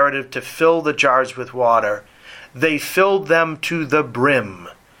 imperative to fill the jars with water, they filled them to the brim.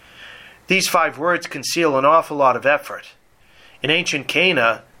 These 5 words conceal an awful lot of effort. In ancient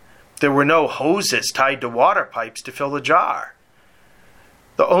Cana, there were no hoses tied to water pipes to fill the jar.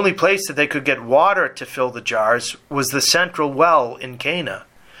 The only place that they could get water to fill the jars was the central well in Cana.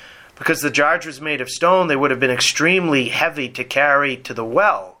 Because the jars was made of stone, they would have been extremely heavy to carry to the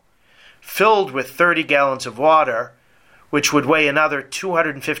well. Filled with 30 gallons of water, which would weigh another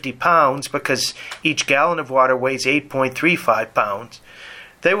 250 pounds because each gallon of water weighs 8.35 pounds,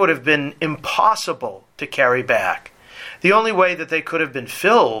 they would have been impossible to carry back. The only way that they could have been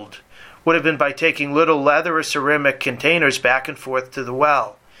filled would have been by taking little leather or ceramic containers back and forth to the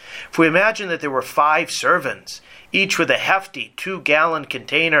well. If we imagine that there were 5 servants, each with a hefty 2-gallon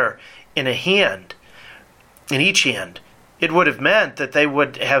container in each hand, it would have meant that they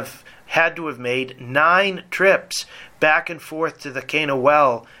would have had to have made 9 trips back and forth to the Cana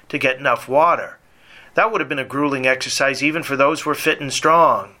well to get enough water. That would have been a grueling exercise even for those who were fit and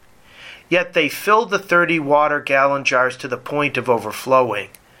strong. Yet they filled the 30 water-gallon jars to the point of overflowing.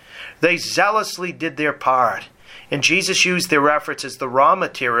 They zealously did their part, and Jesus used their efforts as the raw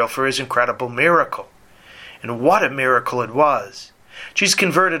material for his incredible miracle. And what a miracle it was! Jesus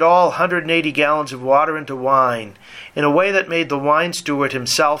converted all 180 gallons of water into wine in a way that made the wine steward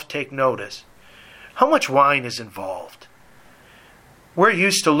himself take notice. How much wine is involved? We're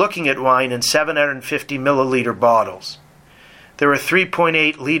used to looking at wine in 750 milliliter bottles. There are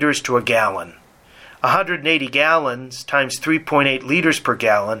 3.8 liters to a gallon. 180 gallons times 3.8 liters per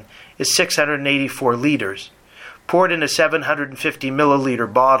gallon is 684 liters. Poured into 750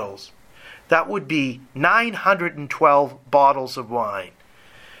 milliliter bottles, that would be 912 bottles of wine.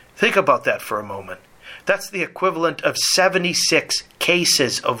 Think about that for a moment. That's the equivalent of 76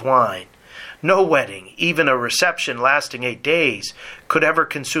 cases of wine. No wedding, even a reception lasting 8 days, could ever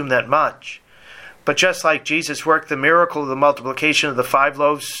consume that much. But just like Jesus worked the miracle of the multiplication of the 5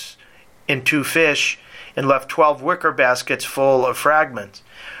 loaves and 2 fish and left 12 wicker baskets full of fragments,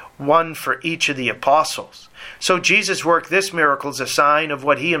 1 for each of the apostles, so Jesus worked this miracle as a sign of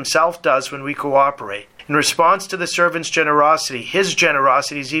what he himself does when we cooperate. In response to the servant's generosity, his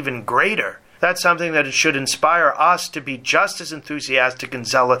generosity is even greater. That's something that should inspire us to be just as enthusiastic and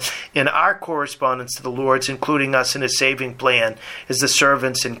zealous in our correspondence to the Lord's, including us in his saving plan, as the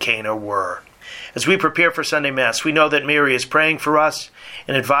servants in Cana were. As we prepare for Sunday Mass, we know that Mary is praying for us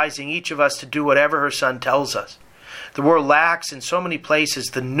and advising each of us to do whatever her Son tells us. The world lacks in so many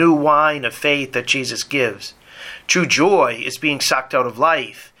places the new wine of faith that Jesus gives. True joy is being sucked out of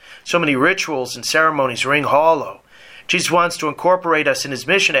life. So many rituals and ceremonies ring hollow. Jesus wants to incorporate us in his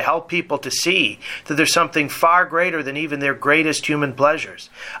mission to help people to see that there's something far greater than even their greatest human pleasures,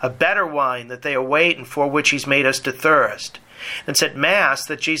 a better wine that they await and for which he's made us to thirst. And it's at Mass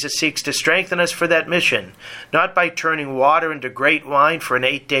that Jesus seeks to strengthen us for that mission, not by turning water into great wine for an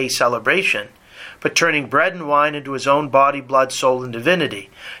 8-day celebration, but turning bread and wine into his own body, blood, soul, and divinity,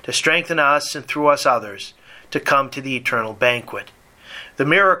 to strengthen us and through us others, to come to the eternal banquet. The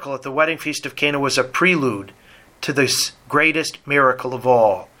miracle at the wedding feast of Cana was a prelude to this greatest miracle of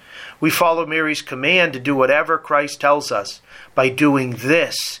all. We follow Mary's command to do whatever Christ tells us by doing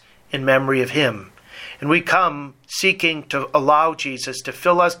this in memory of him. And we come seeking to allow Jesus to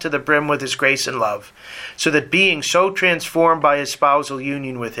fill us to the brim with his grace and love, so that being so transformed by his spousal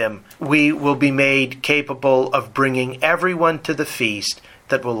union with him, we will be made capable of bringing everyone to the feast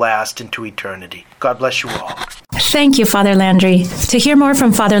that will last into eternity. God bless you all. Thank you, Father Landry. To hear more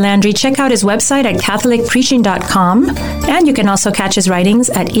from Father Landry, check out his website at CatholicPreaching.com, and you can also catch his writings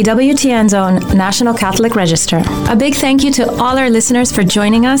at EWTN's own National Catholic Register. A big thank you to all our listeners for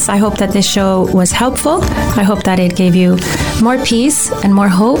joining us. I hope that this show was helpful. I hope that it gave you more peace and more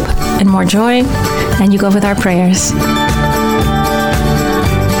hope and more joy, and you go with our prayers.